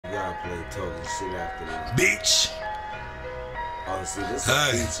play talking shit after this. Bitch. Oh, see, this is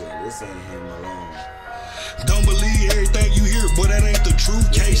a feature. This ain't him alone. Don't believe everything you hear, but that ain't the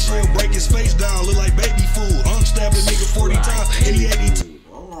truth. K-Shell break his face down, look like baby food. Stabbed a nigga 40 times, and he 82.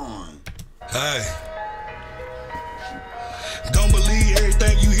 Hold on. Hey. Don't believe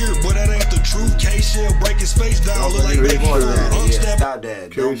everything you hear, but that ain't the truth. K-Shell break his face down, look like baby food. Yeah, stop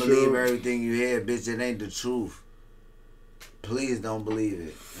that. Don't believe everything you hear, bitch. It ain't the truth. Please don't believe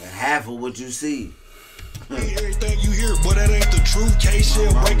it. And half of what you see. Everything you hear, but that ain't the truth.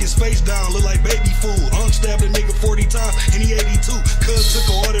 K-Shell break his face down, look like baby food. Stabbed a nigga 40 times, and he 82. Cuz took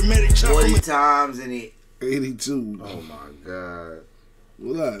an automatic chop 40 times, and he 82. Oh my God.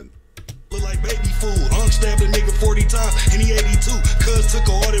 What? Look like baby food. Stabbed a nigga 40 times, and he 82. Cuz took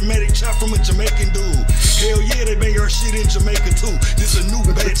an automatic chop from a Jamaican dude. Hell yeah, they bang our shit in Jamaica too. This a new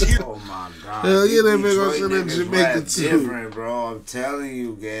batch here. Oh my God. Hell yeah, they bang our shit in Jamaica too. Different, bro. I'm telling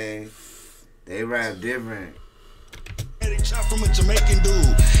you, gang. They rap different. Chop from a Jamaican dude.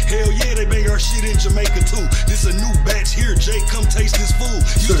 Hell yeah, they bang our shit in Jamaica too. This a new batch here. Jay, come taste this food.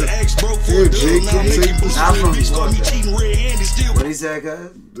 Used to ask bro for a deal. Now I'm making blue. Bitch called me cheating red-handed still. What he said,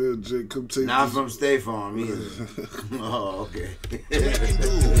 cuz? Jay, come taste Not this. from State Farm either. Oh, okay. Jamaican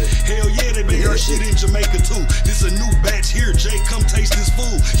dude. Hell yeah, they bang our shit in Jamaica too. This a new batch here. Jay, come taste this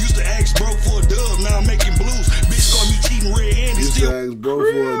food. Used to ask bro for a dub. Now I'm making blues. Bitch called me cheating red-handed still. Used to ask bro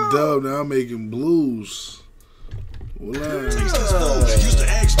for a dub. Now I'm making blues. Taste this food. Used to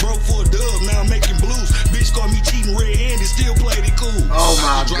ask bro for a dub, now I'm making blues. Bitch called me cheating red-handed, still played it cool. Oh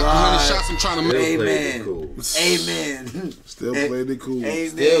my God. Shots, I'm trying to make Amen. Cool. Amen. Still played it cool. Amen.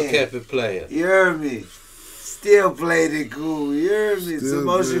 Still kept it playing. You heard me? Still played it cool. You heard me? Some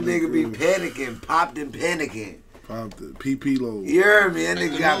motion nigga be panicking, popped and panicking. Popped it. PP low. You heard me? That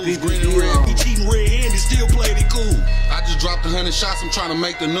nigga got PP low. He cheating red-handed, still played it cool. I just dropped 100 shots, I'm trying to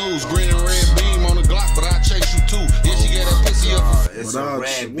make the news. Green and red beam on the Glock, but I chase you too. Yeah, she got that pussy up. It's a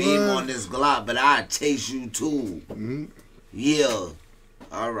red beam on this Glock, but I chase you too. Yeah.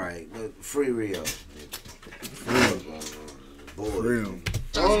 All right. Free Rio. Real.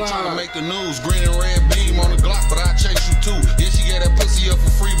 I'm trying to make the news. Green and red beam on the Glock, but I chase you too. Yeah, she got that pussy up for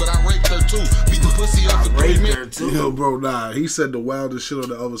free, but I raped her too. Beat the pussy up for 3 minutes. Yo, bro, nah. He said the wildest shit on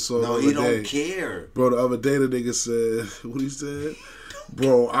the other song. No, he don't care. Bro, the other day the nigga said, what he said?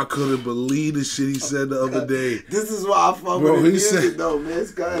 Bro, I couldn't believe the shit he said the other day. This is why I fuck with his music though, man.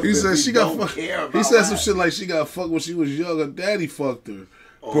 This guy he said she got fucked. He said some shit like she got fucked when she was young. Her daddy fucked her.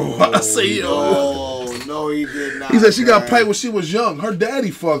 Bro, I say, yo. No, he did not. He said she got played when she was young. Her daddy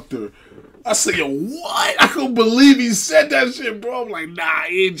fucked her. I said, yo, what? I couldn't believe he said that shit, bro. I'm like, nah,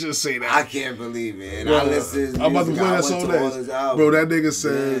 he ain't just say that. I can't believe it. Bro, I listen to his music. I'm about to play that song next. Bro, that nigga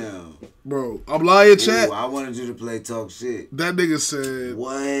said, damn. Bro, I'm lying, chat. Ooh, I wanted you to play Talk Shit. That nigga said,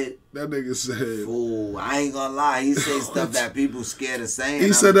 what? That nigga said, fool, I ain't gonna lie. He say stuff that people scared of saying.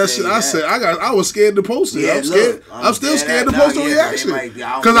 He said that shit. I said, I was scared to post it. Yeah, I'm scared. I'm still scared to post the reaction.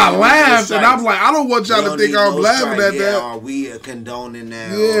 Because I laughed and I'm like, I don't want y'all to think I'm laughing at that. Are we condoning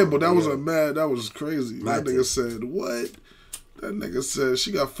that? Yeah, but that was that was crazy. That nigga said, what? That nigga said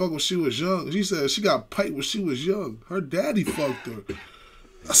she got fucked when she was young. She said she got piped when she was young. Her daddy fucked her.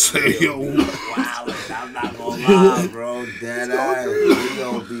 I say, yo, what? Wow, I'm not gonna lie, bro. That ass, we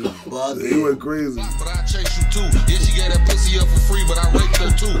gonna be bugging. He went crazy. But I chase you too. Yeah, she got that pussy up for free, but I raped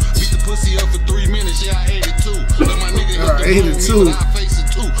her too. Beat the pussy up for 3 minutes. Yeah, I ate it too. Let my nigga hit the room, but I face it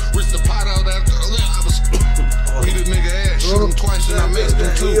too. Rich the pot out that. I was beat a nigga ass, shoot him twice, and I missed him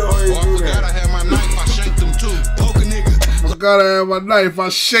too. Oh, I forgot I had my knife. I shanked him too. Poke a nigga. I forgot I had my knife. I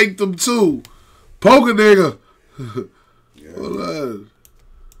shanked him too. Poke a nigga. Hold on.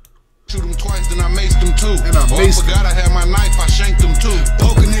 Shoot him twice, then I maced him too. And I forgot I had my knife, I shanked him too.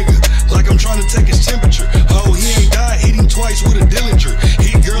 Poke a nigga, like I'm trying to take his temperature. Oh, he ain't died, hit him twice with a Dillinger.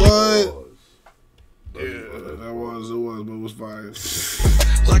 Hit girl. What? Yeah, that was, but it was fire.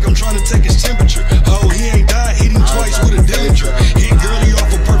 Like I'm trying to take his temperature. Oh, he ain't died, hit him twice with a Dillinger. Hit girlie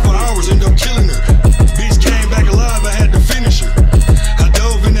off of perk for hours, end up killing her. Bitch came back alive, I had to finish her. I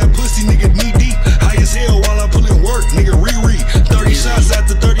dove in that pussy, nigga knee deep. High as hell while I pulling work, nigga Riri. 30 shots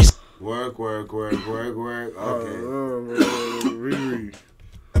after 30. Work. Okay. Riri.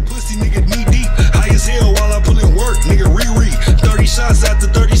 Pussy nigga knee deep, high as hell while I pulling work, nigga Riri. 30 shots after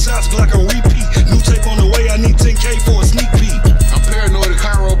 30 shots, Glock on repeat. New tape on the way, I need 10K for a sneak peek. I'm paranoid of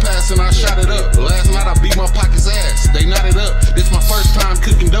Cairo pass and I shot it up. Last night I beat my pocket's ass. They knotted up. This my first time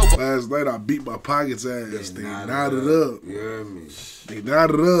cooking dope. Last night I beat my pocket's ass. They knotted up. You heard me? They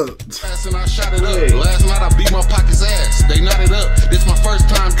knotted up. And I shot it up. Last night I beat my pocket's ass. They knotted up. This my first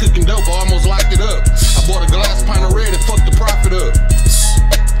time cooking dope. I almost locked it up. I bought a glass pint of red and fucked the profit up.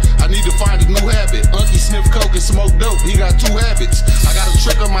 I need sniff coke and smoke dope. He got 2 habits. I got a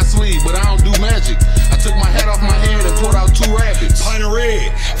trick up my sleeve, but I don't do magic. I took my hat off my head and pulled out 2 rabbits. Pint of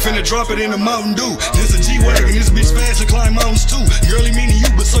red, finna drop it in the Mountain Dew. This a G-Wagon, this bitch fast and climb mountains too. Girlie meaning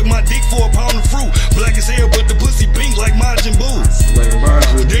you, but suck my dick for a pound of fruit. Black as hell, but the pussy pink like Majin Buu.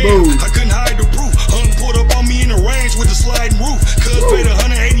 Damn, I couldn't hide the proof. Pulled up on me in the range with the sliding roof. Cuz paid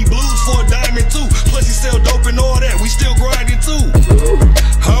 180 blues for a diamond too. Plus he sell dope and all that, we still grinding too.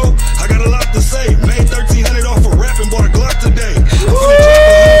 Ho, I got a lot to say. Made 1,300 off a rap and bought a Glock today. I'm finna drop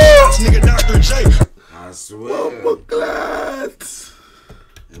 100 shots, nigga, Dr. J. I swear.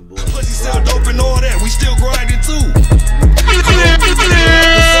 Plus he sell dope and all that, we still grinding too. Made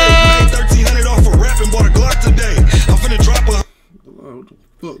 1,300 off a rap and bought a Glock today. I'm finna drop a what the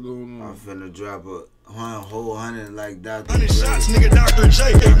fuck going on? I'm finna drop a whole 100 like Dr. 100 shots, nigga, Dr.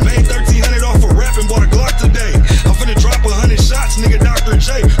 J. Made 1,300 off a rap and bought a Glock today. I'm finna drop 100 shots, nigga, Dr.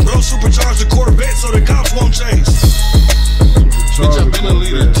 J. Bro, supercharge the Corvette so the cops won't chase. Bitch, I been a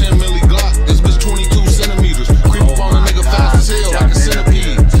leader, 10 milli Glock. This bitch 22 centimeters. Creep up on a nigga fast as hell like a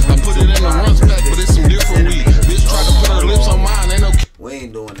centipede. I put it in a runs pack, but it's some different weed. Bitch try to put her lips on mine, ain't no. We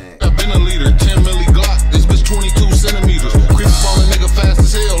ain't doing that. I been a leader, 10 milli Glock. This bitch 22 centimeters. Creep up on a nigga fast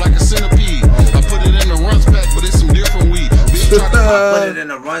as hell like a centipede. I put it in a runs pack, but it's some different weed. Bitch try to put it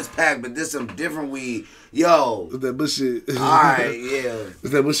in a runs pack, but this some different weed. Yo. Is that bullshit? Alright, yeah.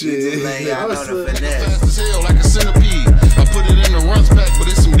 Is that bullshit? Y'all know the finesse. Fast as hell like a centipede. I put it in a runs pack, but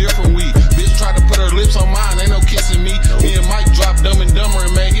it's some different weed. Bitch tried to put her lips on mine, ain't no kissing me. Me and Mike dropped Dumb and Dumber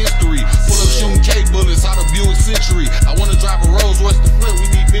and made history. Pull up shooting K bullets out of Buick Century. I wanna drive a Rolls Royce to Flint, we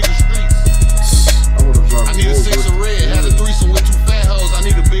need bigger streets. I need a 6 of red, had a threesome with 2 fat hoes. I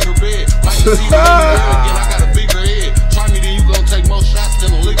need a bigger bed. Mike can see me again, I got a bigger head. Try me, then you gon' take more shots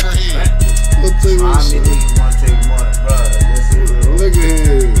than a liquor head. Let's take I mean, niggas wanna take more, bruh. Listen, look at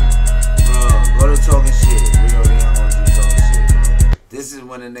him. Bruh, go to talking shit. We already don't wanna do talking shit, bro. This is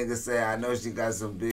when a nigga say, I know she got some big.